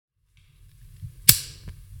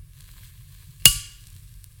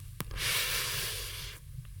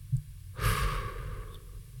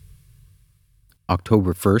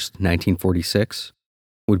October 1st, 1946,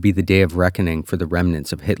 would be the day of reckoning for the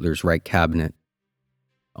remnants of Hitler's Reich cabinet.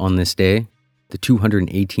 On this day, the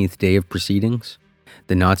 218th day of proceedings,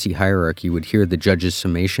 the Nazi hierarchy would hear the judge's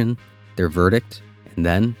summation, their verdict, and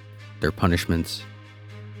then their punishments.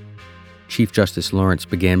 Chief Justice Lawrence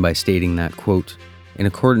began by stating that, quote, in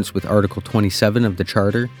accordance with Article 27 of the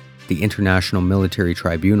Charter, the International Military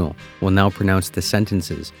Tribunal will now pronounce the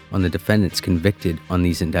sentences on the defendants convicted on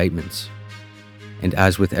these indictments. And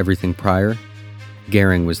as with everything prior,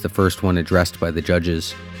 Goering was the first one addressed by the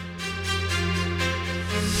judges.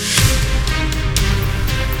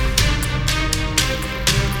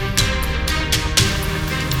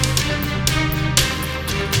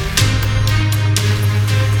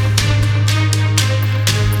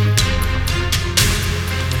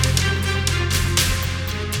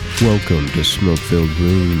 Welcome to Smoke-Filled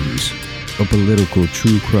Rooms, a political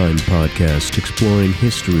true crime podcast exploring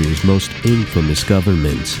history's most infamous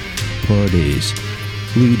governments, parties,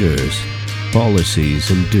 leaders, policies,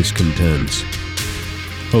 and discontents.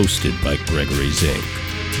 Hosted by Gregory Zink.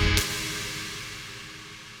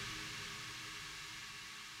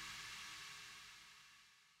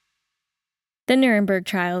 The Nuremberg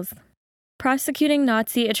Trials. Prosecuting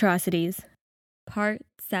Nazi Atrocities. Part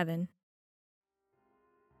 7.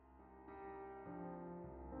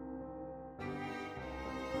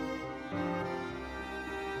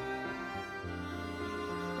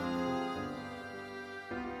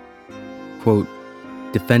 Quote,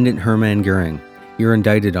 Defendant Hermann Goering, you're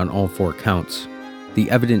indicted on all 4 counts. The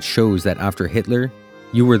evidence shows that after Hitler,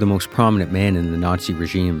 you were the most prominent man in the Nazi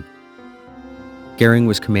regime. Goering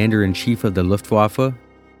was commander-in-chief of the Luftwaffe,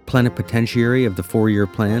 plenipotentiary of the 4-year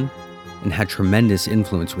plan, and had tremendous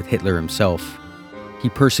influence with Hitler himself. He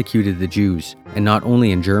persecuted the Jews, and not only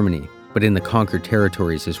in Germany, but in the conquered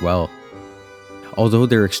territories as well. Although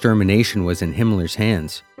their extermination was in Himmler's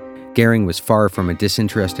hands, Goering was far from a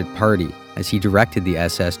disinterested party as he directed the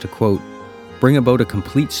SS to, quote, bring about a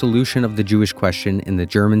complete solution of the Jewish question in the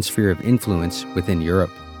German sphere of influence within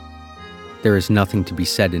Europe. There is nothing to be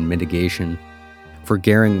said in mitigation, for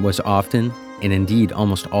Goering was often, and indeed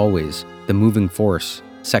almost always, the moving force,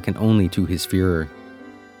 second only to his Führer.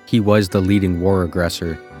 He was the leading war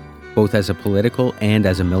aggressor, both as a political and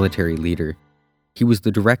as a military leader. He was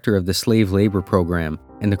the director of the slave labor program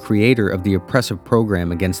and the creator of the oppressive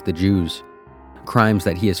program against the Jews, crimes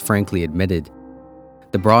that he has frankly admitted.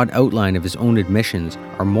 The broad outline of his own admissions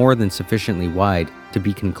are more than sufficiently wide to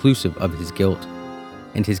be conclusive of his guilt,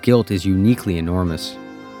 and his guilt is uniquely enormous.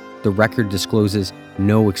 The record discloses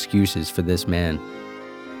no excuses for this man.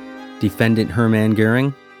 Defendant Hermann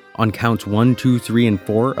Goering, on counts 1, 2, 3, and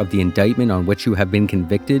 4 of the indictment on which you have been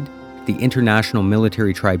convicted, the International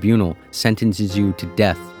Military Tribunal sentences you to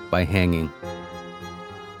death by hanging.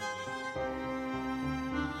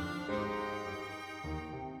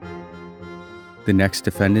 The next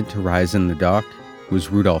defendant to rise in the dock was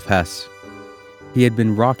Rudolf Hess. He had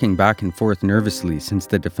been rocking back and forth nervously since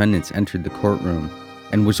the defendants entered the courtroom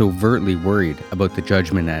and was overtly worried about the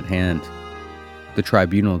judgment at hand. The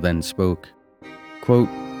tribunal then spoke. Quote,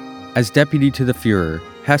 as deputy to the Führer,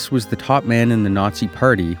 Hess was the top man in the Nazi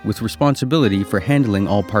party with responsibility for handling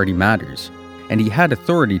all party matters, and he had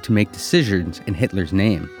authority to make decisions in Hitler's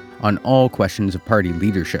name on all questions of party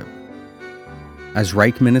leadership. As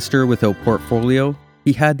Reich Minister without portfolio,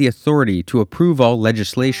 he had the authority to approve all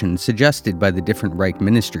legislation suggested by the different Reich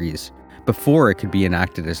ministries before it could be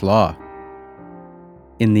enacted as law.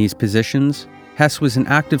 In these positions, Hess was an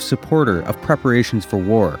active supporter of preparations for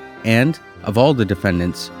war, and, of all the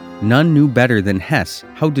defendants, none knew better than Hess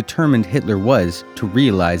how determined Hitler was to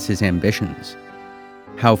realize his ambitions,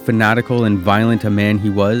 how fanatical and violent a man he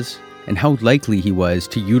was, and how likely he was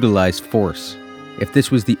to utilize force if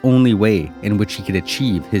this was the only way in which he could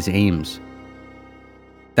achieve his aims.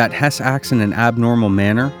 That Hess acts in an abnormal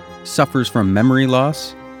manner, suffers from memory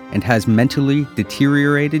loss, and has mentally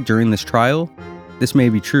deteriorated during this trial, this may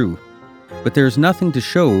be true, but there is nothing to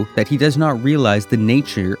show that he does not realize the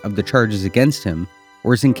nature of the charges against him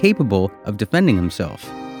or is incapable of defending himself.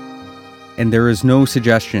 And there is no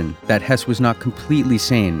suggestion that Hess was not completely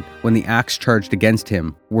sane when the acts charged against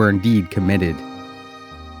him were indeed committed.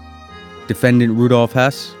 Defendant Rudolf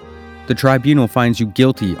Hess, the tribunal finds you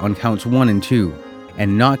guilty on counts 1 and 2,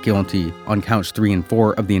 and not guilty on counts 3 and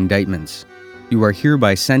 4 of the indictments. You are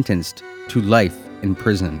hereby sentenced to life in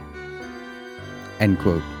prison. End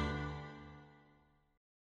quote.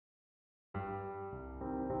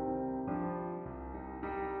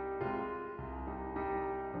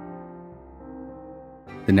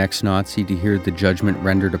 The next Nazi to hear the judgment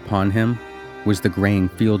rendered upon him was the Graying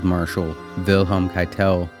Field Marshal Wilhelm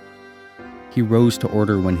Keitel. He rose to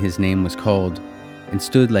order when his name was called, and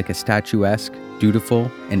stood like a statuesque,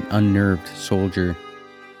 dutiful, and unnerved soldier.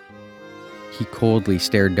 He coldly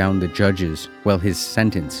stared down the judges while his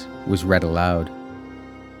sentence was read aloud.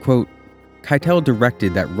 Quote, Keitel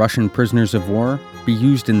directed that Russian prisoners of war be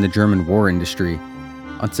used in the German war industry.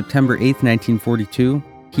 On September 8, 1942,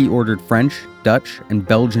 he ordered French, Dutch, and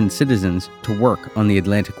Belgian citizens to work on the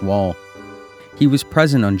Atlantic Wall. He was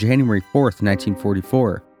present on January 4,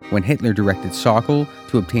 1944, when Hitler directed Sokol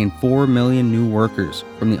to obtain 4 million new workers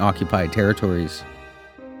from the occupied territories.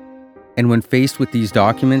 And when faced with these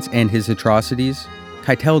documents and his atrocities,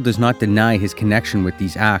 Keitel does not deny his connection with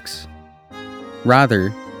these acts. Rather,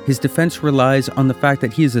 his defense relies on the fact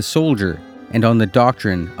that he is a soldier and on the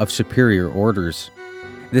doctrine of superior orders.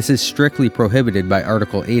 This is strictly prohibited by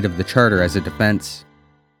Article 8 of the Charter as a defense.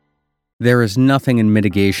 There is nothing in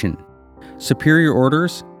mitigation. Superior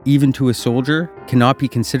orders, even to a soldier, cannot be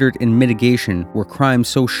considered in mitigation where crimes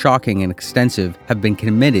so shocking and extensive have been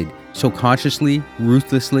committed so consciously,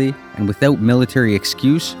 ruthlessly, and without military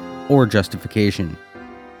excuse or justification.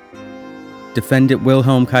 Defendant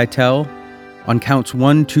Wilhelm Keitel, on counts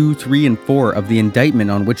 1, 2, 3, and 4 of the indictment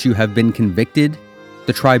on which you have been convicted,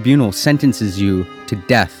 the tribunal sentences you to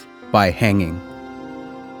death by hanging.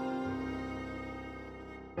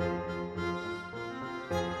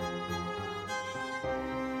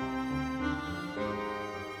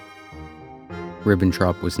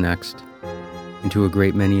 Ribbentrop was next, and to a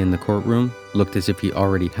great many in the courtroom looked as if he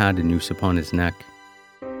already had a noose upon his neck.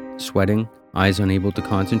 Sweating, eyes unable to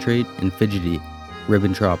concentrate, and fidgety,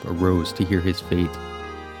 Ribbentrop arose to hear his fate.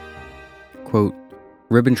 Quote,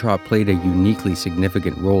 Ribbentrop played a uniquely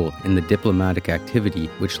significant role in the diplomatic activity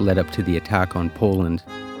which led up to the attack on Poland.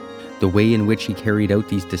 The way in which he carried out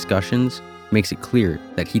these discussions makes it clear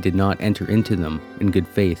that he did not enter into them in good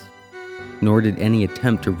faith, nor did any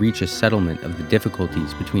attempt to reach a settlement of the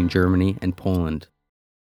difficulties between Germany and Poland.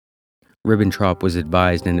 Ribbentrop was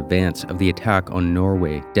advised in advance of the attack on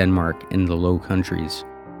Norway, Denmark, and the Low Countries.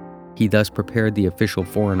 He thus prepared the official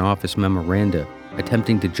Foreign Office memoranda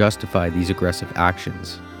attempting to justify these aggressive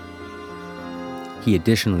actions. He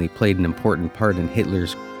additionally played an important part in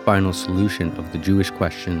Hitler's final solution of the Jewish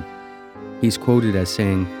question. He's quoted as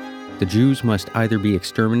saying, "The Jews must either be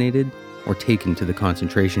exterminated or taken to the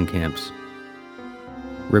concentration camps."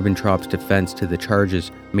 Ribbentrop's defense to the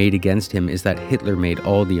charges made against him is that Hitler made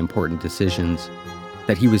all the important decisions,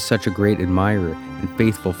 that he was such a great admirer and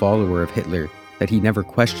faithful follower of Hitler that he never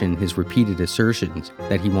questioned his repeated assertions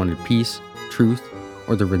that he wanted peace, truth,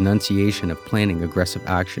 or the renunciation of planning aggressive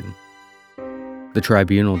action. The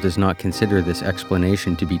tribunal does not consider this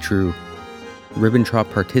explanation to be true.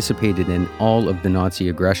 Ribbentrop participated in all of the Nazi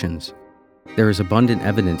aggressions. There is abundant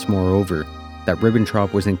evidence, moreover, that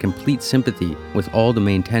Ribbentrop was in complete sympathy with all the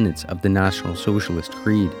main tenets of the National Socialist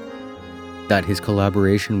Creed, that his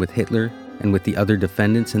collaboration with Hitler and with the other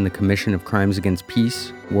defendants in the commission of crimes against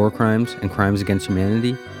peace, war crimes, and crimes against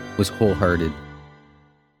humanity was wholehearted.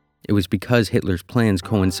 It was because Hitler's plans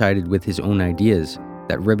coincided with his own ideas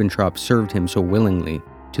that Ribbentrop served him so willingly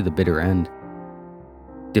to the bitter end.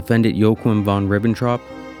 Defendant Joachim von Ribbentrop,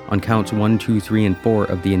 on counts 1, 2, 3, and 4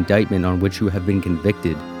 of the indictment on which you have been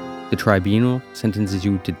convicted, the tribunal sentences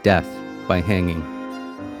you to death by hanging.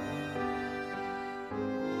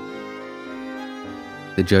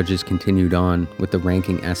 The judges continued on with the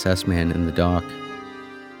ranking SS man in the dock.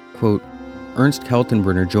 Quote, Ernst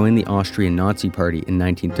Kaltenbrunner joined the Austrian Nazi Party in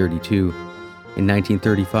 1932. In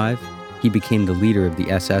 1935, he became the leader of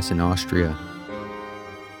the SS in Austria.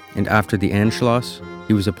 And after the Anschluss,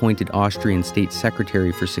 he was appointed Austrian State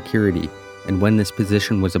Secretary for Security, and when this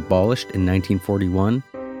position was abolished in 1941,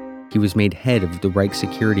 he was made head of the Reich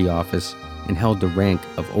Security Office and held the rank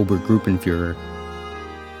of Obergruppenführer.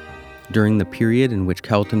 During the period in which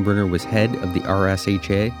Kaltenbrunner was head of the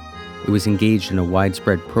RSHA, it was engaged in a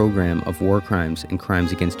widespread program of war crimes and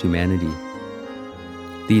crimes against humanity.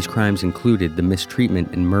 These crimes included the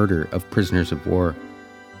mistreatment and murder of prisoners of war.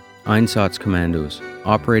 Einsatz commandos,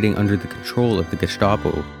 operating under the control of the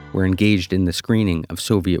Gestapo, were engaged in the screening of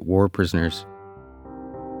Soviet war prisoners.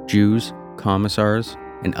 Jews, commissars,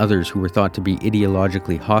 and others who were thought to be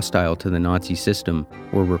ideologically hostile to the Nazi system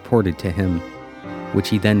were reported to him, which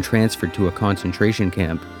he then transferred to a concentration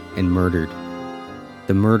camp and murdered.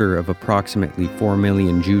 The murder of approximately 4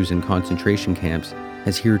 million Jews in concentration camps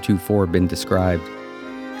has heretofore been described.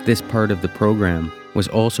 This part of the program was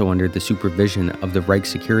also under the supervision of the Reich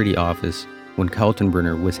Security Office when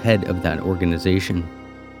Kaltenbrunner was head of that organization.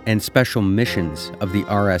 And special missions of the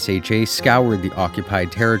RSHA scoured the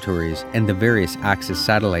occupied territories and the various Axis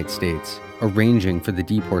satellite states, arranging for the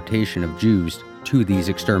deportation of Jews to these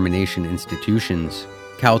extermination institutions,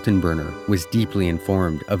 Kaltenbrunner was deeply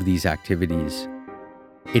informed of these activities.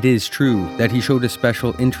 It is true that he showed a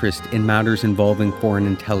special interest in matters involving foreign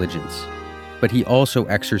intelligence, but he also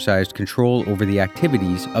exercised control over the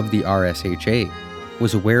activities of the RSHA,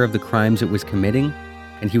 was aware of the crimes it was committing,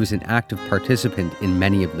 and he was an active participant in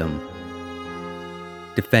many of them.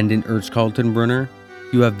 Defendant Ernst Kaltenbrunner,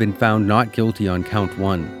 you have been found not guilty on count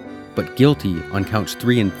 1, but guilty on counts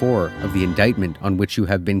 3 and 4 of the indictment on which you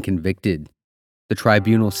have been convicted. The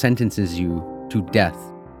tribunal sentences you to death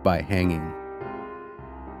by hanging.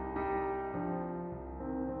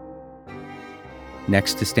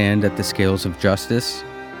 Next to stand at the scales of justice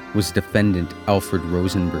was defendant Alfred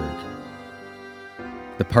Rosenberg.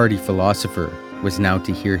 The party philosopher was now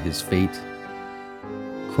to hear his fate.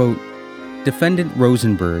 Quote, Defendant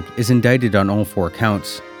Rosenberg is indicted on all 4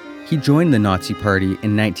 counts. He joined the Nazi Party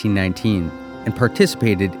in 1919 and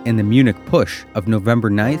participated in the Munich Putsch of November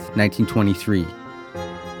 9, 1923.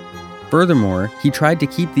 Furthermore, he tried to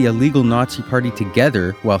keep the illegal Nazi Party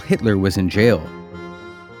together while Hitler was in jail.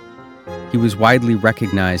 He was widely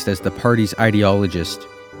recognized as the party's ideologist,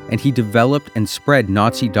 and he developed and spread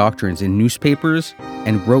Nazi doctrines in newspapers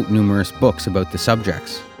and wrote numerous books about the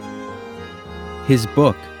subjects. His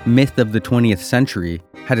book, Myth of the 20th Century,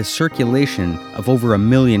 had a circulation of over 1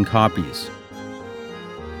 million copies.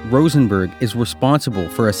 Rosenberg is responsible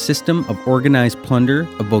for a system of organized plunder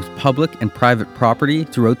of both public and private property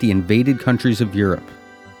throughout the invaded countries of Europe.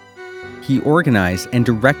 He organized and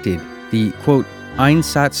directed the, quote,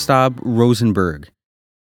 Einsatzstab Rosenberg,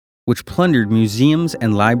 which plundered museums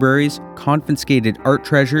and libraries, confiscated art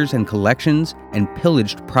treasures and collections, and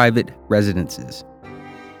pillaged private residences.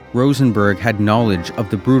 Rosenberg had knowledge of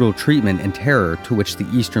the brutal treatment and terror to which the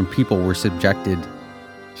Eastern people were subjected.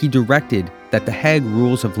 He directed that the Hague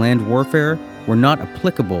rules of land warfare were not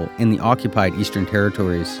applicable in the occupied Eastern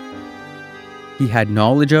territories. He had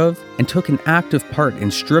knowledge of and took an active part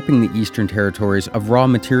in stripping the Eastern territories of raw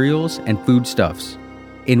materials and foodstuffs,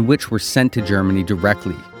 in which were sent to Germany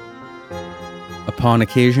directly. Upon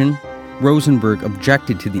occasion, Rosenberg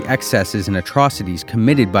objected to the excesses and atrocities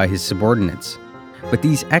committed by his subordinates, but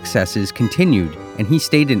these excesses continued and he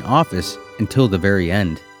stayed in office until the very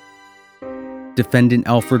end. Defendant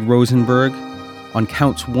Alfred Rosenberg, on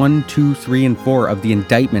counts 1, 2, 3, and 4 of the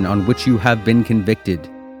indictment on which you have been convicted,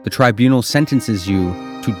 the tribunal sentences you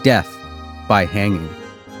to death by hanging.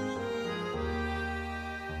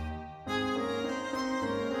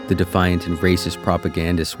 The defiant and racist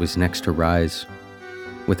propagandist was next to rise.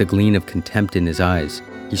 With a gleam of contempt in his eyes,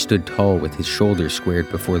 he stood tall with his shoulders squared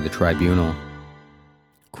before the tribunal.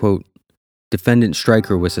 Quote, Defendant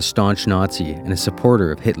Streicher was a staunch Nazi and a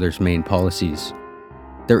supporter of Hitler's main policies.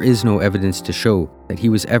 There is no evidence to show that he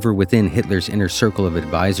was ever within Hitler's inner circle of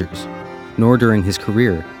advisors, nor during his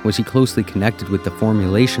career was he closely connected with the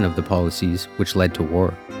formulation of the policies which led to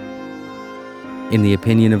war. In the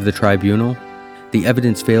opinion of the tribunal, the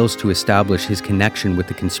evidence fails to establish his connection with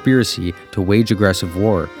the conspiracy to wage aggressive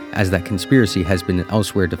war, as that conspiracy has been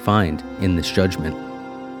elsewhere defined in this judgment.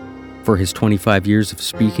 For his 25 years of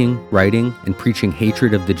speaking, writing, and preaching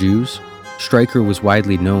hatred of the Jews, Streicher was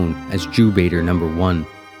widely known as Jew baiter number 1.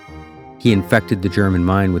 He infected the German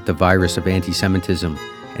mind with the virus of anti-Semitism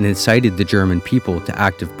and incited the German people to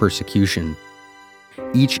active persecution.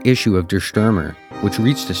 Each issue of Der Stürmer, which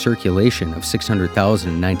reached a circulation of 600,000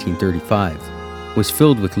 in 1935, was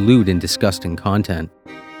filled with lewd and disgusting content.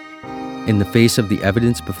 In the face of the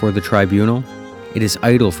evidence before the tribunal, it is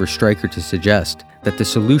idle for Streicher to suggest that the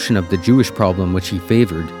solution of the Jewish problem which he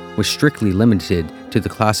favored was strictly limited to the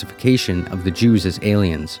classification of the Jews as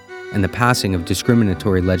aliens and the passing of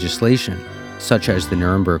discriminatory legislation, such as the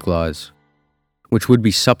Nuremberg laws, which would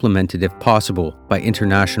be supplemented if possible by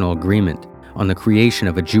international agreement on the creation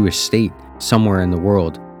of a Jewish state somewhere in the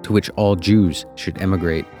world to which all Jews should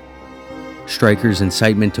emigrate. Streicher's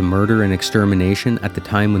incitement to murder and extermination at the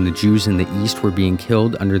time when the Jews in the East were being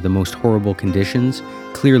killed under the most horrible conditions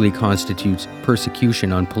clearly constitutes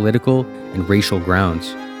persecution on political and racial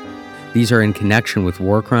grounds. These are in connection with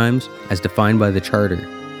war crimes as defined by the Charter,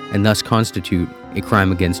 and thus constitute a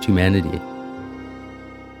crime against humanity.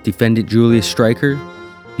 Defendant Julius Streicher,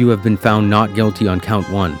 you have been found not guilty on count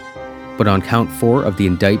 1, but on count 4 of the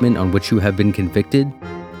indictment on which you have been convicted,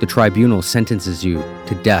 the tribunal sentences you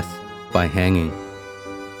to death by hanging.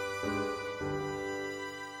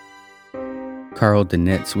 Karl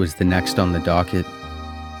Dönitz was the next on the docket.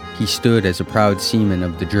 He stood as a proud seaman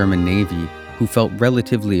of the German Navy who felt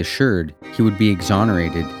relatively assured he would be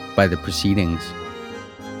exonerated by the proceedings.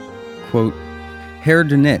 Quote, Herr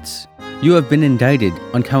Dönitz, you have been indicted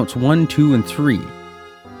on counts 1, 2, and 3.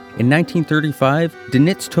 In 1935,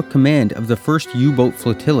 Dönitz took command of the first U-boat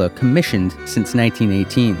flotilla commissioned since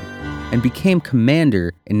 1918 and became commander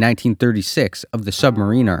in 1936 of the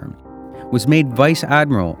submarine arm, was made vice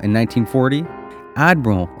admiral in 1940,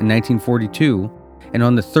 admiral in 1942, and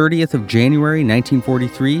on the 30th of January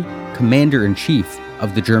 1943, commander-in-chief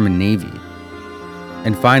of the German Navy.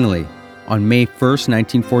 And finally, on May 1st,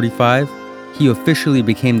 1945, he officially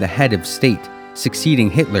became the head of state,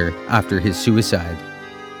 succeeding Hitler after his suicide.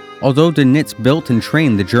 Although Dönitz built and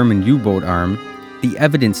trained the German U-boat arm, the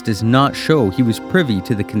evidence does not show he was privy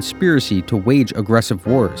to the conspiracy to wage aggressive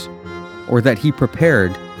wars, or that he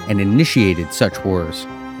prepared and initiated such wars.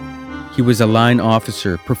 He was a line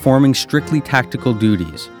officer performing strictly tactical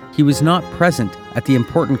duties. He was not present at the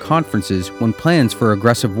important conferences when plans for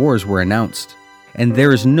aggressive wars were announced, and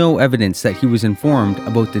there is no evidence that he was informed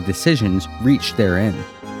about the decisions reached therein.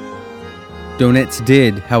 Dönitz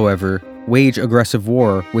did, however, wage aggressive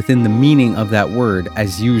war within the meaning of that word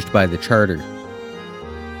as used by the Charter.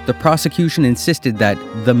 The prosecution insisted that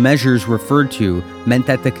the measures referred to meant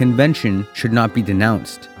that the convention should not be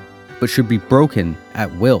denounced, but should be broken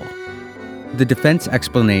at will. The defense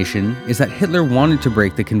explanation is that Hitler wanted to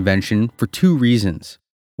break the convention for two reasons.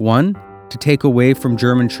 One, to take away from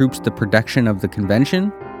German troops the protection of the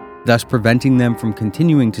convention, thus preventing them from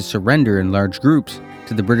continuing to surrender in large groups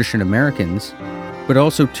to the British and Americans, but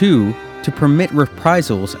also two, to permit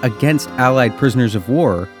reprisals against Allied prisoners of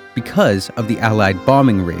war because of the Allied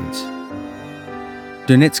bombing raids.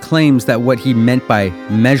 Dönitz claims that what he meant by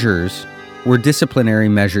measures were disciplinary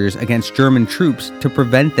measures against German troops to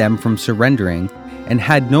prevent them from surrendering and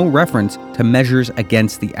had no reference to measures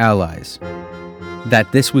against the Allies.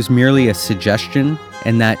 That this was merely a suggestion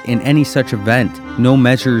and that in any such event, no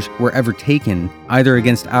measures were ever taken either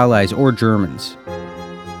against Allies or Germans.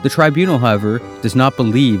 The tribunal, however, does not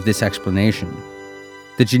believe this explanation.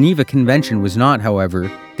 The Geneva Convention was not,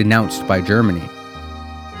 however, denounced by Germany.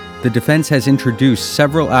 The defense has introduced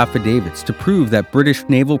several affidavits to prove that British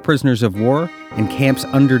naval prisoners of war in camps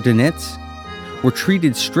under Dönitz were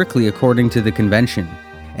treated strictly according to the convention,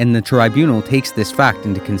 and the tribunal takes this fact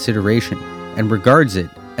into consideration and regards it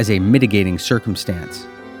as a mitigating circumstance.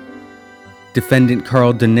 Defendant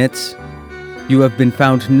Karl Dönitz, you have been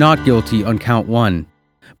found not guilty on count 1,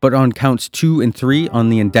 but on counts 2 and 3 on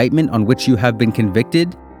the indictment on which you have been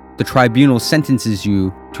convicted, the tribunal sentences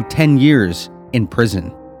you to 10 years in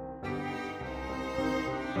prison.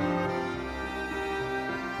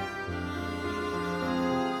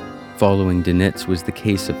 Following Dönitz was the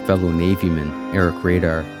case of fellow Navyman Erich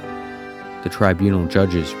Raeder. The tribunal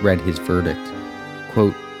judges read his verdict.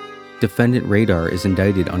 Quote, Defendant Raeder is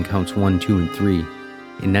indicted on counts 1, 2, and 3.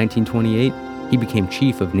 In 1928, he became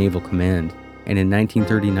Chief of Naval Command, and in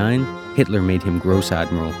 1939, Hitler made him Gross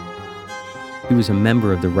Admiral. He was a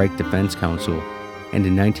member of the Reich Defense Council, and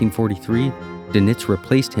in 1943, Dönitz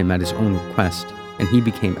replaced him at his own request, and he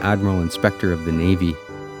became Admiral Inspector of the Navy,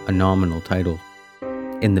 a nominal title.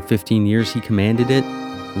 In the 15 years he commanded it,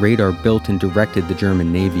 Raeder built and directed the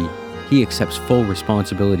German Navy. He accepts full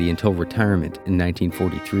responsibility until retirement in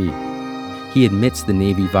 1943. He admits the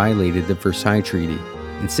Navy violated the Versailles Treaty,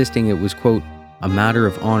 insisting it was, quote, a matter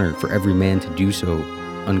of honor for every man to do so,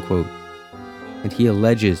 unquote. And he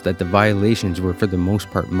alleges that the violations were for the most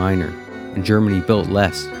part minor, and Germany built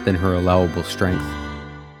less than her allowable strength.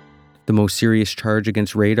 The most serious charge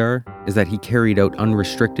against Raeder is that he carried out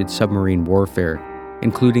unrestricted submarine warfare,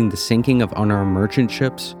 including the sinking of unarmed merchant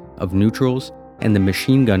ships, of neutrals, and the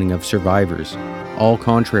machine gunning of survivors, all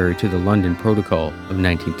contrary to the London Protocol of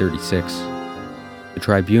 1936. The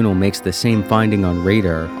tribunal makes the same finding on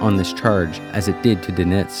Raeder on this charge as it did to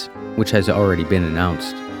Dönitz, which has already been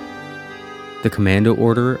announced. The Commando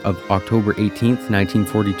Order of October 18,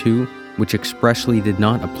 1942, which expressly did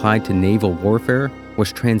not apply to naval warfare,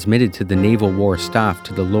 was transmitted to the Naval War Staff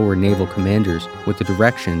to the lower naval commanders with the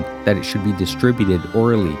direction that it should be distributed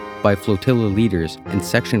orally by flotilla leaders and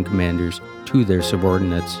section commanders to their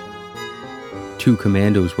subordinates. 2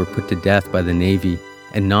 commandos were put to death by the Navy,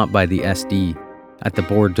 and not by the SD, at the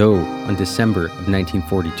Bordeaux on December of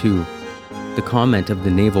 1942. The comment of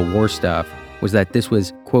the Naval War Staff was that this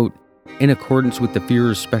was, quote, in accordance with the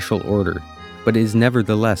Führer's special order, but is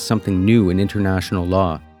nevertheless something new in international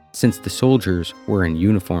law, since the soldiers were in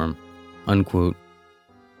uniform, unquote.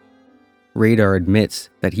 Raeder admits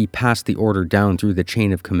that he passed the order down through the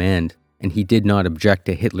chain of command, and he did not object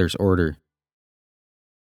to Hitler's order.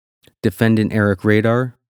 Defendant Erich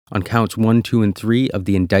Raeder, on counts 1, 2, and 3 of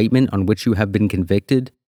the indictment on which you have been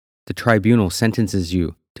convicted, the tribunal sentences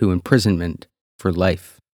you to imprisonment for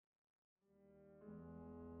life.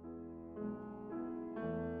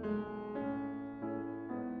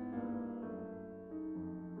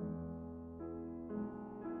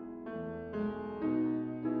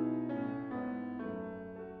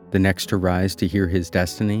 The next to rise to hear his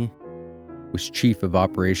destiny was Chief of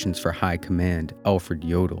Operations for High Command Alfred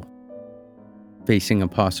Jodl. Facing a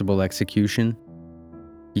possible execution,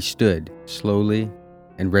 he stood slowly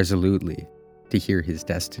and resolutely to hear his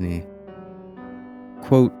destiny.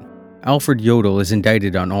 Quote, Alfred Jodl is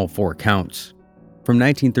indicted on all 4 counts. From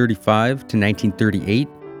 1935 to 1938,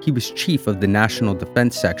 he was chief of the National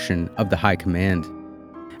Defense Section of the High Command.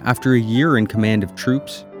 After a year in command of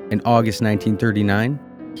troops, in August 1939,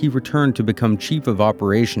 he returned to become Chief of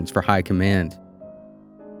Operations for High Command.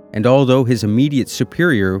 And although his immediate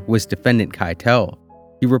superior was Defendant Keitel,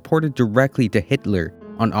 he reported directly to Hitler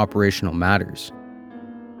on operational matters.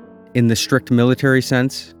 In the strict military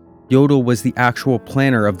sense, Jodl was the actual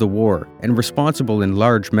planner of the war and responsible in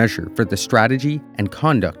large measure for the strategy and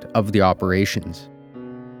conduct of the operations.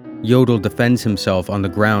 Jodl defends himself on the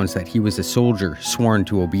grounds that he was a soldier sworn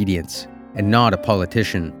to obedience and not a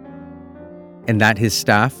politician, and that his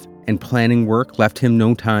staff and planning work left him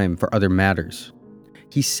no time for other matters.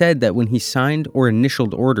 He said that when he signed or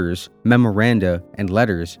initialed orders, memoranda, and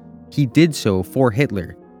letters, he did so for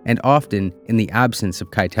Hitler and often in the absence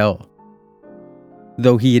of Keitel.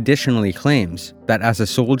 Though he additionally claims that as a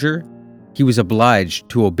soldier, he was obliged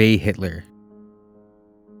to obey Hitler.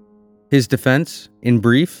 His defense, in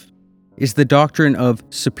brief, is the doctrine of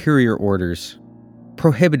superior orders,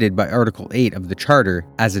 prohibited by Article 8 of the Charter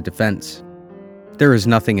as a defense. There is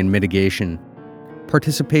nothing in mitigation.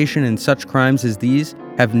 Participation in such crimes as these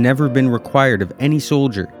have never been required of any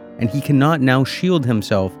soldier, and he cannot now shield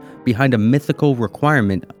himself behind a mythical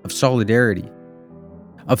requirement of solidarity,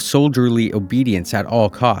 of soldierly obedience at all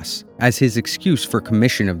costs, as his excuse for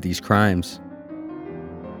commission of these crimes.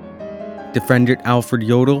 Defendant Alfred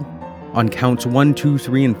Jodl, on counts 1, 2,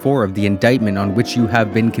 3, and 4 of the indictment on which you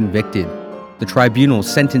have been convicted, the tribunal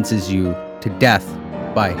sentences you to death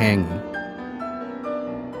by hanging.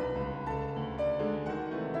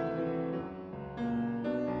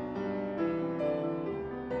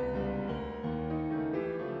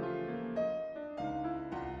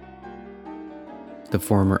 The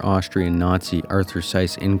former Austrian Nazi Arthur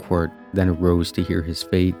Seyss-Inquart then arose to hear his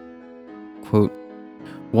fate. Quote,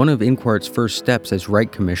 one of Inquart's first steps as Reich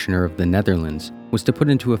Commissioner of the Netherlands was to put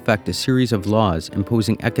into effect a series of laws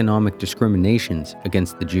imposing economic discriminations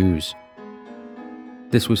against the Jews.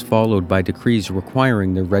 This was followed by decrees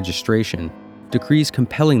requiring their registration, decrees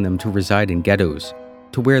compelling them to reside in ghettos,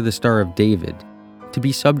 to wear the Star of David, to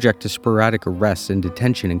be subject to sporadic arrests and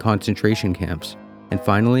detention in concentration camps, and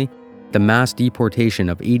finally, the mass deportation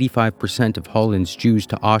of 85% of Holland's Jews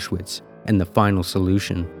to Auschwitz and the final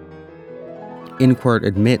solution. Inquart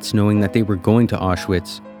admits knowing that they were going to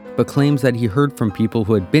Auschwitz, but claims that he heard from people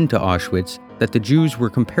who had been to Auschwitz that the Jews were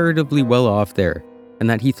comparatively well off there, and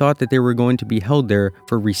that he thought that they were going to be held there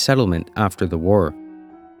for resettlement after the war.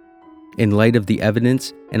 In light of the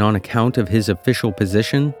evidence and on account of his official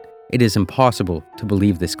position, it is impossible to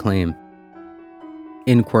believe this claim.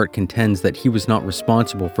 Inquart contends that he was not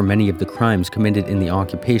responsible for many of the crimes committed in the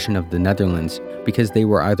occupation of the Netherlands because they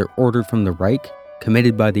were either ordered from the Reich,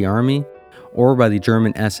 committed by the army, or by the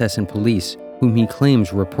German SS and police, whom he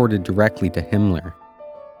claims reported directly to Himmler.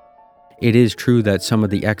 It is true that some of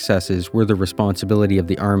the excesses were the responsibility of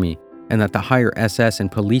the army, and that the higher SS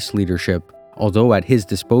and police leadership, although at his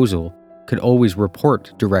disposal, could always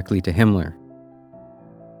report directly to Himmler.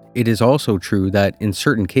 It is also true that, in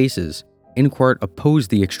certain cases, Inquart opposed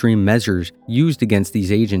the extreme measures used against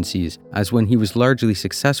these agencies, as when he was largely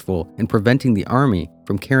successful in preventing the army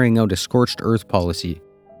from carrying out a scorched earth policy.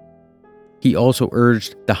 He also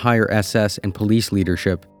urged the higher SS and police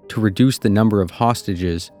leadership to reduce the number of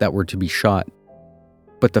hostages that were to be shot.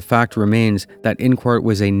 But the fact remains that Inquart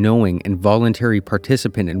was a knowing and voluntary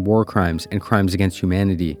participant in war crimes and crimes against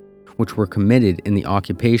humanity, which were committed in the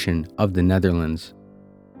occupation of the Netherlands.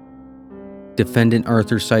 Defendant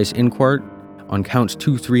Arthur Seyss-Inquart, on counts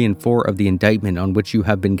 2, 3, and 4 of the indictment on which you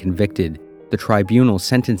have been convicted, the tribunal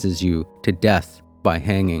sentences you to death by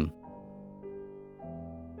hanging.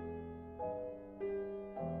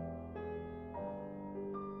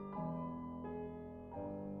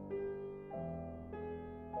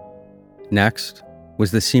 Next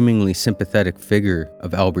was the seemingly sympathetic figure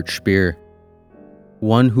of Albert Speer,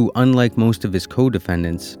 one who, unlike most of his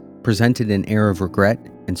co-defendants, presented an air of regret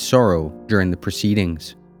and sorrow during the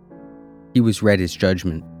proceedings. He was read his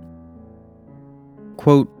judgment.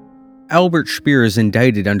 Quote, Albert Speer is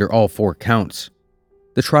indicted under all 4 counts.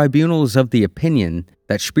 The tribunal is of the opinion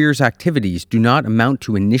that Speer's activities do not amount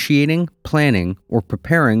to initiating, planning, or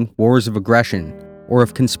preparing wars of aggression, or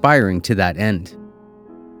of conspiring to that end.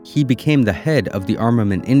 He became the head of the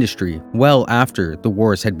armament industry well after the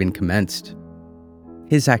wars had been commenced.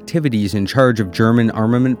 His activities in charge of German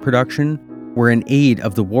armament production were an aid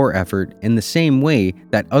of the war effort in the same way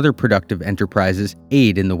that other productive enterprises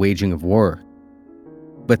aid in the waging of war.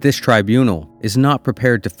 But this tribunal is not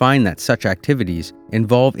prepared to find that such activities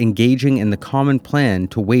involve engaging in the common plan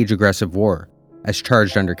to wage aggressive war, as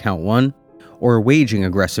charged under Count 1, or waging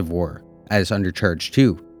aggressive war, as under Charge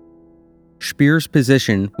 2. Speer's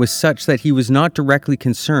position was such that he was not directly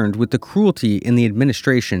concerned with the cruelty in the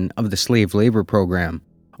administration of the slave labor program,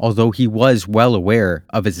 although he was well aware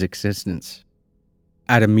of its existence.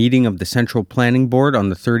 At a meeting of the Central Planning Board on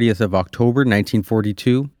the 30th of October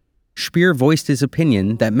 1942, Speer voiced his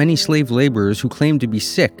opinion that many slave laborers who claimed to be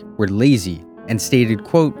sick were lazy and stated,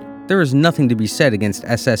 quote, "There is nothing to be said against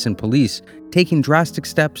SS and police taking drastic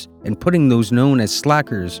steps and putting those known as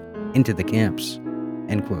slackers into the camps,"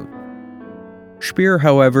 end quote. Speer,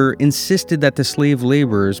 however, insisted that the slave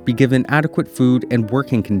laborers be given adequate food and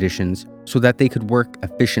working conditions so that they could work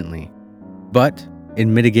efficiently. But,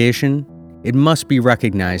 in mitigation, it must be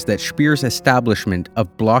recognized that Speer's establishment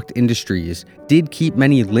of blocked industries did keep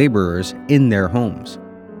many laborers in their homes.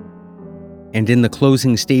 And in the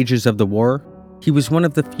closing stages of the war, he was one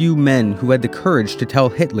of the few men who had the courage to tell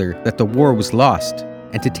Hitler that the war was lost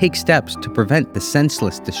and to take steps to prevent the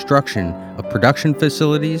senseless destruction of production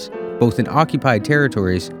facilities, both in occupied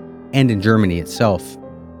territories and in Germany itself.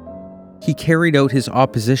 He carried out his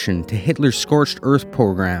opposition to Hitler's scorched earth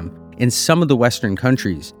program in some of the Western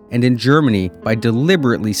countries, and in Germany by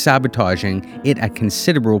deliberately sabotaging it at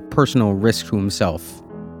considerable personal risk to himself.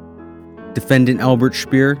 Defendant Albert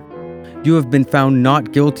Speer, you have been found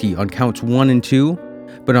not guilty on counts 1 and 2,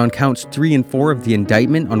 but on counts 3 and 4 of the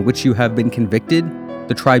indictment on which you have been convicted,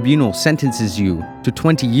 the tribunal sentences you to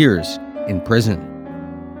 20 years in prison.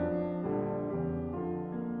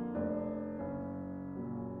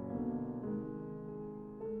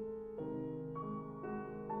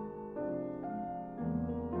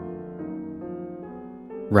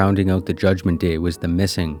 Rounding out the judgment day was the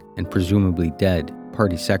missing and presumably dead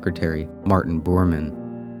party secretary, Martin Bormann.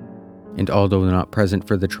 And although not present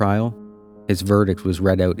for the trial, his verdict was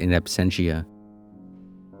read out in absentia.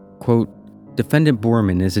 Quote, Defendant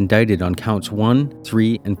Bormann is indicted on counts 1,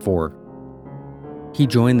 3, and 4. He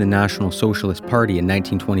joined the National Socialist Party in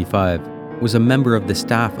 1925, was a member of the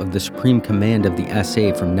staff of the Supreme Command of the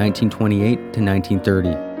SA from 1928 to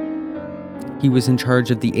 1930. He was in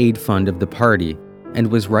charge of the aid fund of the party and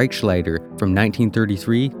was Reichsleiter from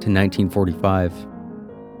 1933 to 1945.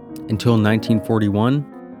 Until 1941,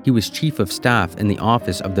 he was Chief of Staff in the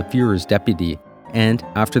office of the Führer's deputy, and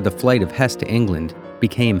after the flight of Hess to England,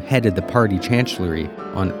 became head of the party chancellery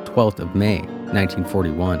on 12th of May,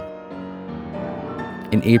 1941.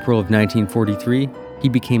 In April of 1943, he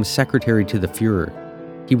became secretary to the Führer.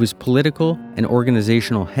 He was political and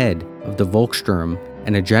organizational head of the Volkssturm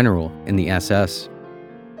and a general in the SS.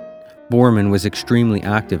 Bormann was extremely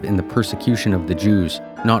active in the persecution of the Jews,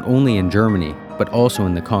 not only in Germany, but also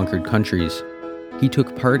in the conquered countries. He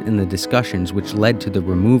took part in the discussions which led to the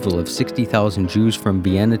removal of 60,000 Jews from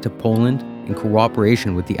Vienna to Poland in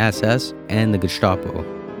cooperation with the SS and the Gestapo.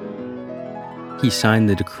 He signed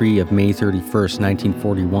the decree of May 31,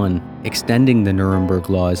 1941, extending the Nuremberg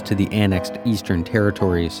laws to the annexed Eastern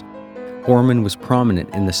territories. Bormann was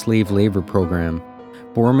prominent in the slave labor program.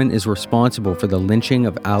 Bormann is responsible for the lynching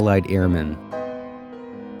of Allied airmen.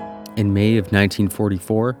 In May of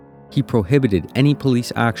 1944, he prohibited any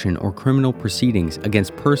police action or criminal proceedings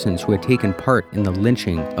against persons who had taken part in the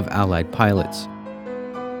lynching of Allied pilots.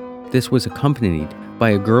 This was accompanied by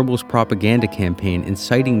a Goebbels propaganda campaign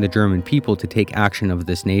inciting the German people to take action of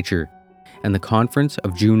this nature, and the Conference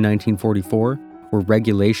of June 1944, where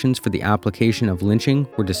regulations for the application of lynching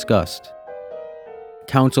were discussed.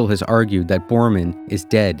 Counsel has argued that Bormann is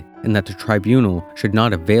dead and that the tribunal should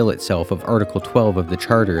not avail itself of Article 12 of the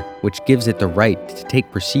Charter, which gives it the right to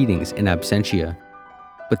take proceedings in absentia.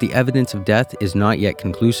 But the evidence of death is not yet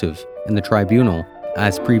conclusive, and the tribunal,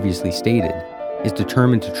 as previously stated, is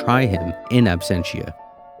determined to try him in absentia.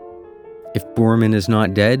 If Bormann is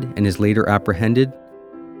not dead and is later apprehended,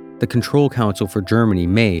 the Control Council for Germany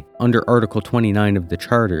may, under Article 29 of the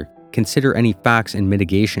Charter, consider any facts in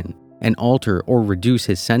mitigation and alter or reduce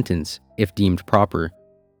his sentence if deemed proper.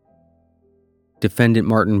 Defendant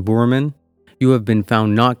Martin Bormann, you have been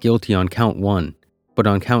found not guilty on count 1, but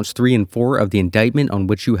on counts 3 and 4 of the indictment on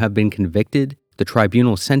which you have been convicted, the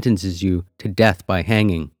tribunal sentences you to death by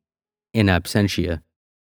hanging, in absentia.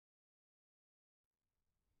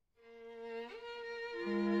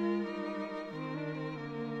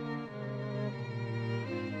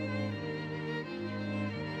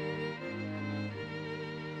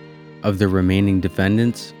 Of the remaining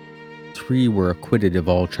defendants, 3 were acquitted of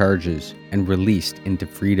all charges and released into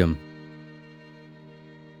freedom.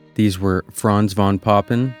 These were Franz von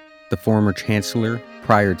Papen, the former chancellor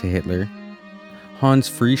prior to Hitler, Hans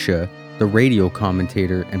Friesche, the radio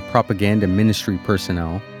commentator and propaganda ministry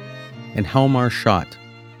personnel, and Hjalmar Schott,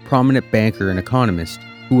 prominent banker and economist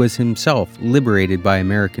who was himself liberated by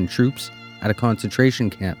American troops at a concentration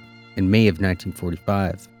camp in May of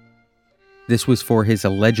 1945. This was for his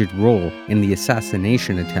alleged role in the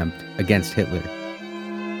assassination attempt against Hitler.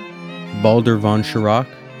 Baldur von Schirach,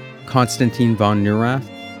 Konstantin von Neurath,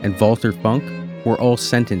 and Walter Funk were all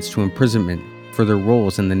sentenced to imprisonment for their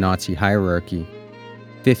roles in the Nazi hierarchy,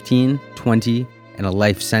 15, 20, and a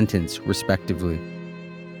life sentence, respectively.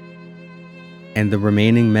 And the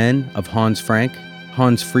remaining men of Hans Frank,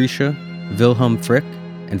 Hans Friesche, Wilhelm Frick,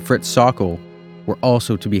 and Fritz Sockel were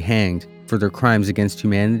also to be hanged for their crimes against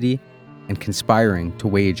humanity and conspiring to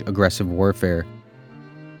wage aggressive warfare.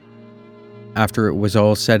 After it was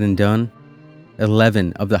all said and done,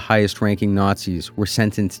 11 of the highest-ranking Nazis were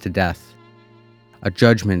sentenced to death, a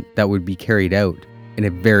judgment that would be carried out in a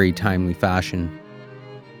very timely fashion.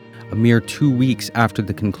 A mere 2 weeks after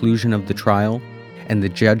the conclusion of the trial and the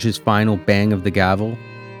judge's final bang of the gavel,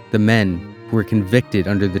 the men who were convicted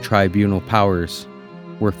under the tribunal powers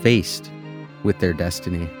were faced with their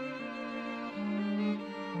destiny.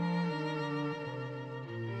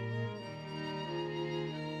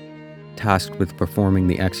 Tasked with performing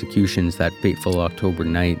the executions that fateful October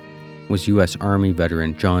night was U.S. Army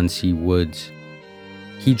veteran John C. Woods.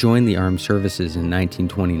 He joined the armed services in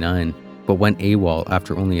 1929, but went AWOL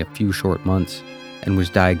after only a few short months and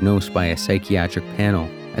was diagnosed by a psychiatric panel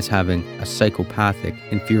as having a psychopathic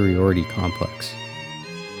inferiority complex.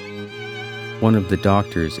 One of the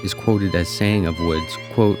doctors is quoted as saying of Woods,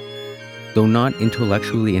 quote, "Though not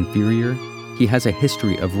intellectually inferior, he has a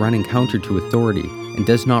history of running counter to authority and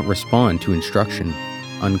does not respond to instruction,"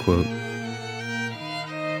 unquote.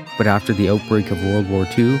 But after the outbreak of World War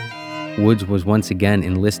II, Woods was once again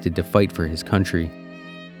enlisted to fight for his country.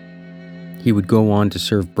 He would go on to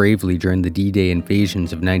serve bravely during the D-Day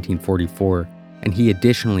invasions of 1944, and he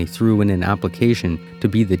additionally threw in an application to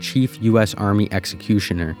be the chief U.S. Army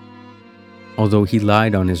executioner, although he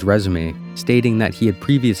lied on his resume, stating that he had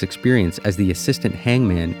previous experience as the assistant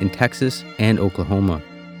hangman in Texas and Oklahoma.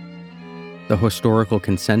 The historical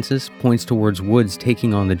consensus points towards Woods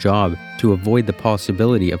taking on the job to avoid the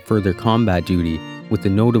possibility of further combat duty, with the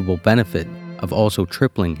notable benefit of also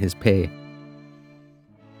tripling his pay.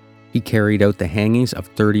 He carried out the hangings of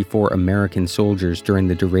 34 American soldiers during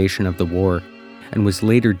the duration of the war, and was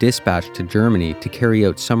later dispatched to Germany to carry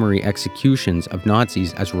out summary executions of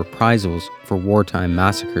Nazis as reprisals for wartime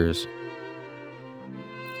massacres.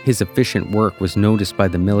 His efficient work was noticed by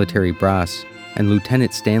the military brass, and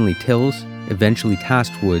Lieutenant Stanley Tills eventually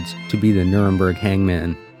tasked Woods to be the Nuremberg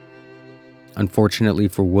hangman. Unfortunately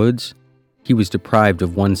for Woods, he was deprived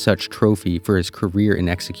of one such trophy for his career in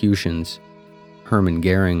executions: Hermann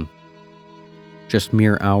Goering. Just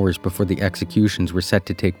mere hours before the executions were set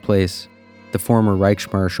to take place, the former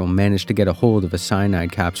Reichsmarschall managed to get a hold of a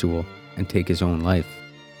cyanide capsule and take his own life.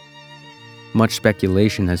 Much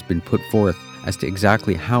speculation has been put forth as to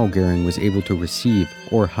exactly how Goering was able to receive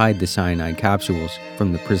or hide the cyanide capsules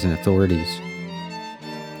from the prison authorities.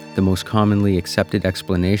 The most commonly accepted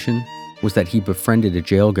explanation was that he befriended a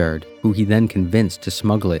jail guard who he then convinced to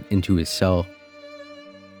smuggle it into his cell.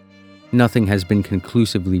 Nothing has been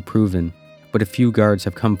conclusively proven, but a few guards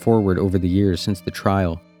have come forward over the years since the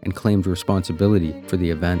trial and claimed responsibility for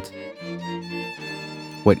the event.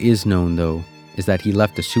 What is known, though, is that he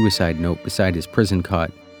left a suicide note beside his prison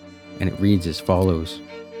cot, and it reads as follows.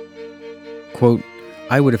 Quote,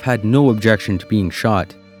 "I would have had no objection to being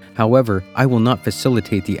shot. However, I will not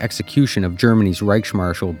facilitate the execution of Germany's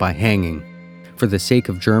Reichsmarschall by hanging. For the sake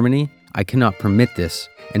of Germany, I cannot permit this,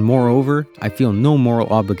 and moreover, I feel no moral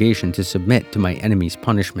obligation to submit to my enemy's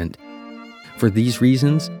punishment. For these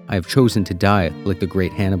reasons, I have chosen to die like the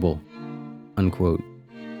great Hannibal." Unquote.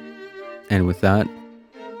 And with that,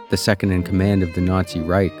 the second in command of the Nazi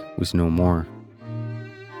Reich was no more.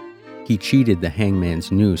 He cheated the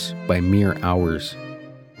hangman's noose by mere hours.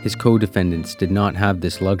 His co-defendants did not have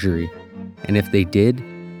this luxury, and if they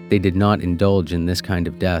did not indulge in this kind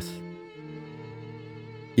of death.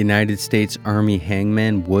 United States Army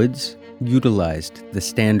hangman Woods utilized the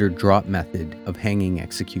standard drop method of hanging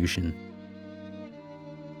execution.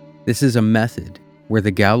 This is a method where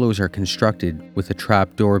the gallows are constructed with a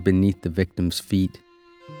trapdoor beneath the victim's feet.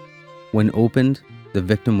 When opened, the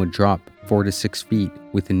victim would drop 4 to 6 feet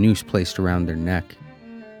with a noose placed around their neck.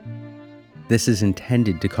 This is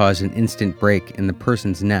intended to cause an instant break in the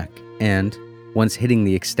person's neck and, once hitting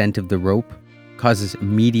the extent of the rope, causes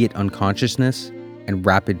immediate unconsciousness and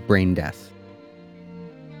rapid brain death.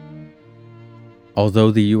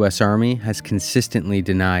 Although the US Army has consistently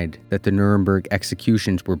denied that the Nuremberg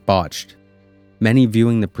executions were botched, many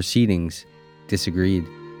viewing the proceedings disagreed.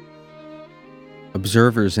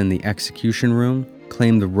 Observers in the execution room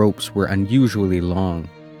claimed the ropes were unusually long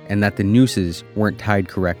and that the nooses weren't tied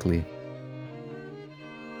correctly.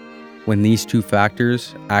 When these two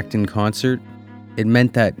factors act in concert, it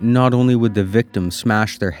meant that not only would the victim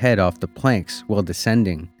smash their head off the planks while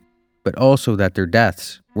descending, but also that their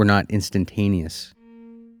deaths were not instantaneous.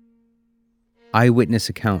 Eyewitness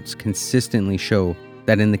accounts consistently show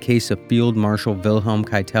that in the case of Field Marshal Wilhelm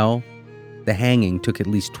Keitel, the hanging took at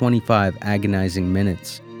least 25 agonizing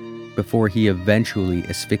minutes before he eventually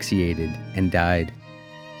asphyxiated and died.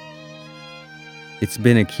 It's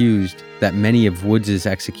been accused that many of Woods'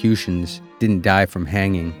 executions didn't die from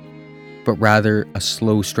hanging, but rather a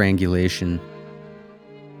slow strangulation.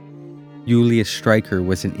 Julius Streicher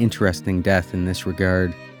was an interesting death in this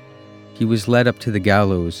regard. He was led up to the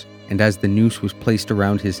gallows, and as the noose was placed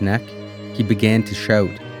around his neck, he began to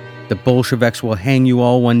shout, "The Bolsheviks will hang you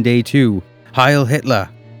all one day too! Heil Hitler!"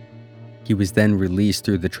 He was then released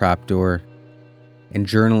through the trapdoor, and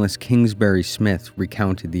journalist Kingsbury Smith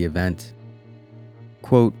recounted the event.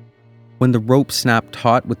 Quote, "When the rope snapped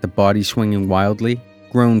taut with the body swinging wildly,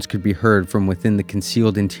 groans could be heard from within the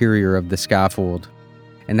concealed interior of the scaffold,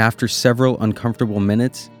 and after several uncomfortable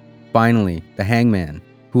minutes, finally, the hangman,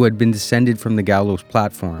 who had been descended from the gallows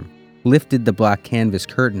platform, lifted the black canvas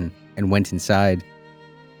curtain and went inside.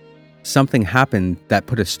 Something happened that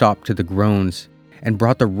put a stop to the groans and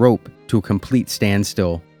brought the rope to a complete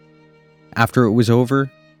standstill. After it was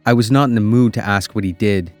over, I was not in the mood to ask what he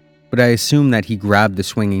did, but I assumed that he grabbed the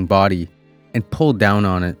swinging body and pulled down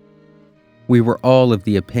on it. We were all of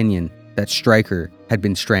the opinion that Streicher had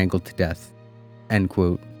been strangled to death." End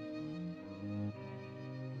quote.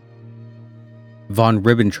 Von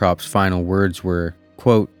Ribbentrop's final words were,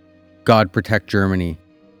 quote, "God protect Germany.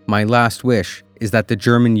 My last wish is that the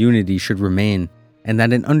German unity should remain, and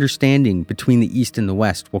that an understanding between the East and the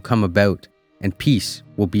West will come about, and peace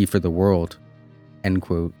will be for the world." End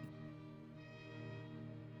quote.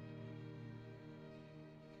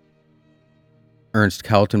 Ernst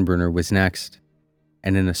Kaltenbrunner was next,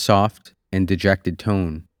 and in a soft and dejected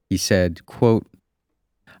tone, he said, quote,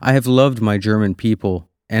 "I have loved my German people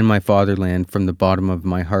and my fatherland from the bottom of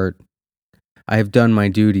my heart. I have done my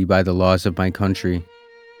duty by the laws of my country.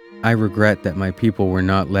 I regret that my people were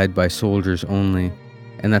not led by soldiers only,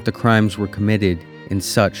 and that the crimes were committed in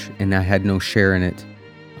such and I had no share in it.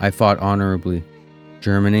 I fought honorably.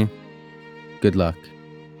 Germany, good luck."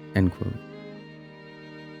 End quote.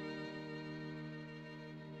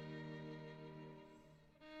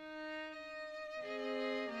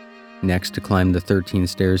 Next to climb the 13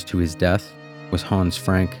 stairs to his death was Hans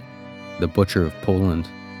Frank, the butcher of Poland.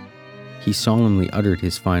 He solemnly uttered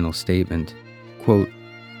his final statement, quote,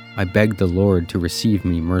 "I beg the Lord to receive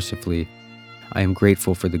me mercifully. I am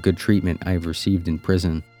grateful for the good treatment I have received in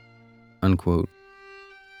prison." Unquote.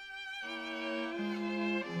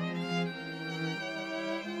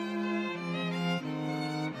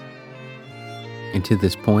 And to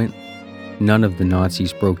this point, none of the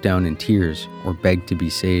Nazis broke down in tears or begged to be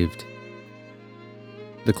saved.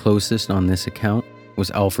 The closest on this account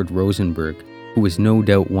was Alfred Rosenberg, who was no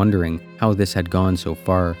doubt wondering how this had gone so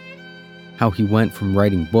far, how he went from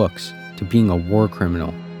writing books to being a war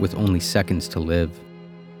criminal with only seconds to live.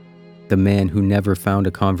 The man who never found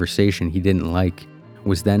a conversation he didn't like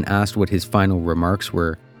was then asked what his final remarks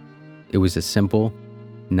were. It was a simple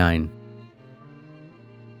 9.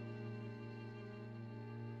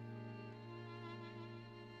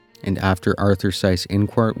 And after Arthur Seyss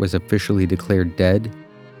Inquart was officially declared dead,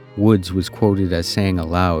 Woods was quoted as saying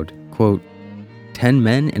aloud, quote, 10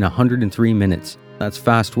 men in 103 minutes. That's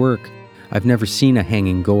fast work. I've never seen a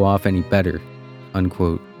hanging go off any better."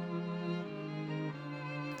 Unquote.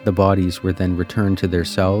 The bodies were then returned to their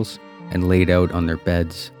cells and laid out on their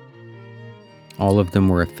beds. All of them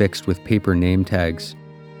were affixed with paper name tags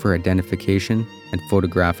for identification and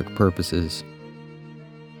photographic purposes.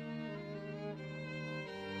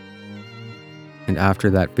 And after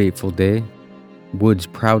that fateful day, Woods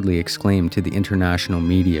proudly exclaimed to the international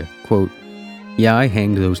media, quote, "Yeah, I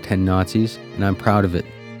hanged those 10 Nazis, and I'm proud of it.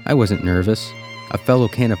 I wasn't nervous. A fellow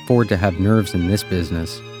can't afford to have nerves in this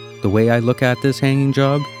business. The way I look at this hanging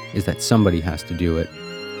job is that somebody has to do it."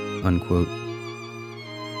 Unquote.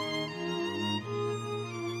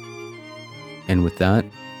 And with that,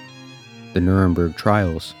 the Nuremberg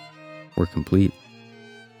trials were complete.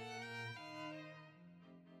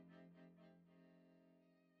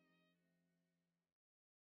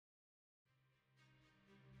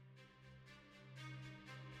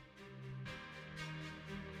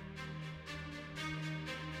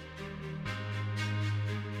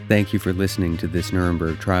 Thank you for listening to this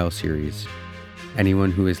Nuremberg trial series.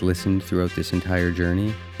 Anyone who has listened throughout this entire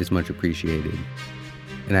journey is much appreciated.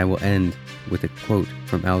 And I will end with a quote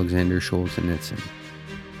from Alexander Solzhenitsyn.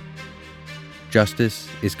 Justice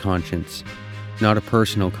is conscience, not a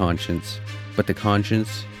personal conscience, but the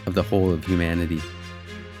conscience of the whole of humanity.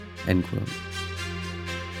 End quote.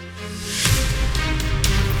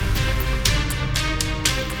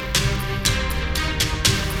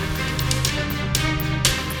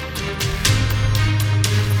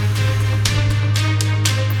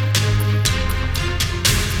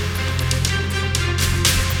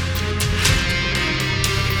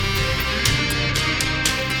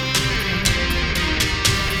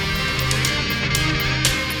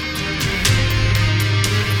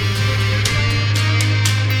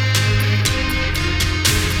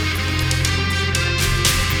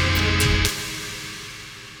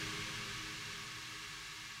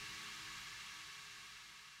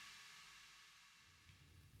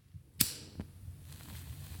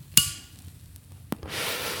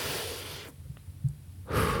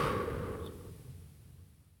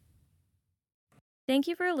 Thank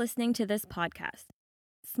you for listening to this podcast.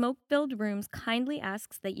 Smoke-Filled Rooms kindly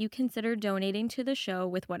asks that you consider donating to the show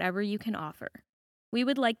with whatever you can offer. We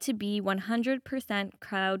would like to be 100%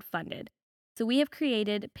 crowd-funded, so we have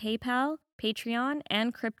created PayPal, Patreon,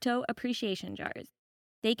 and crypto appreciation jars.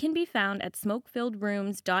 They can be found at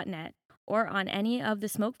smokefilledrooms.net or on any of the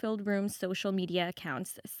Smoke-Filled Rooms social media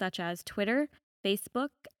accounts such as Twitter,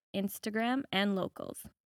 Facebook, Instagram, and Locals.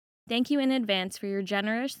 Thank you in advance for your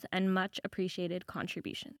generous and much appreciated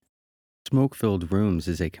contributions. Smoke-Filled Rooms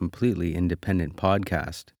is a completely independent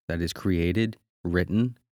podcast that is created,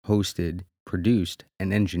 written, hosted, produced,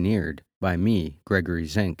 and engineered by me, Gregory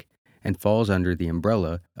Zink, and falls under the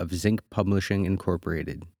umbrella of Zink Publishing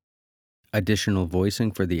Incorporated. Additional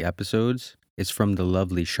voicing for the episodes is from the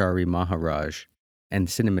lovely Shari Maharaj, and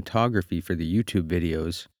cinematography for the YouTube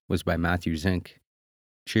videos was by Matthew Zink.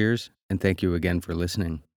 Cheers, and thank you again for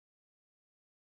listening.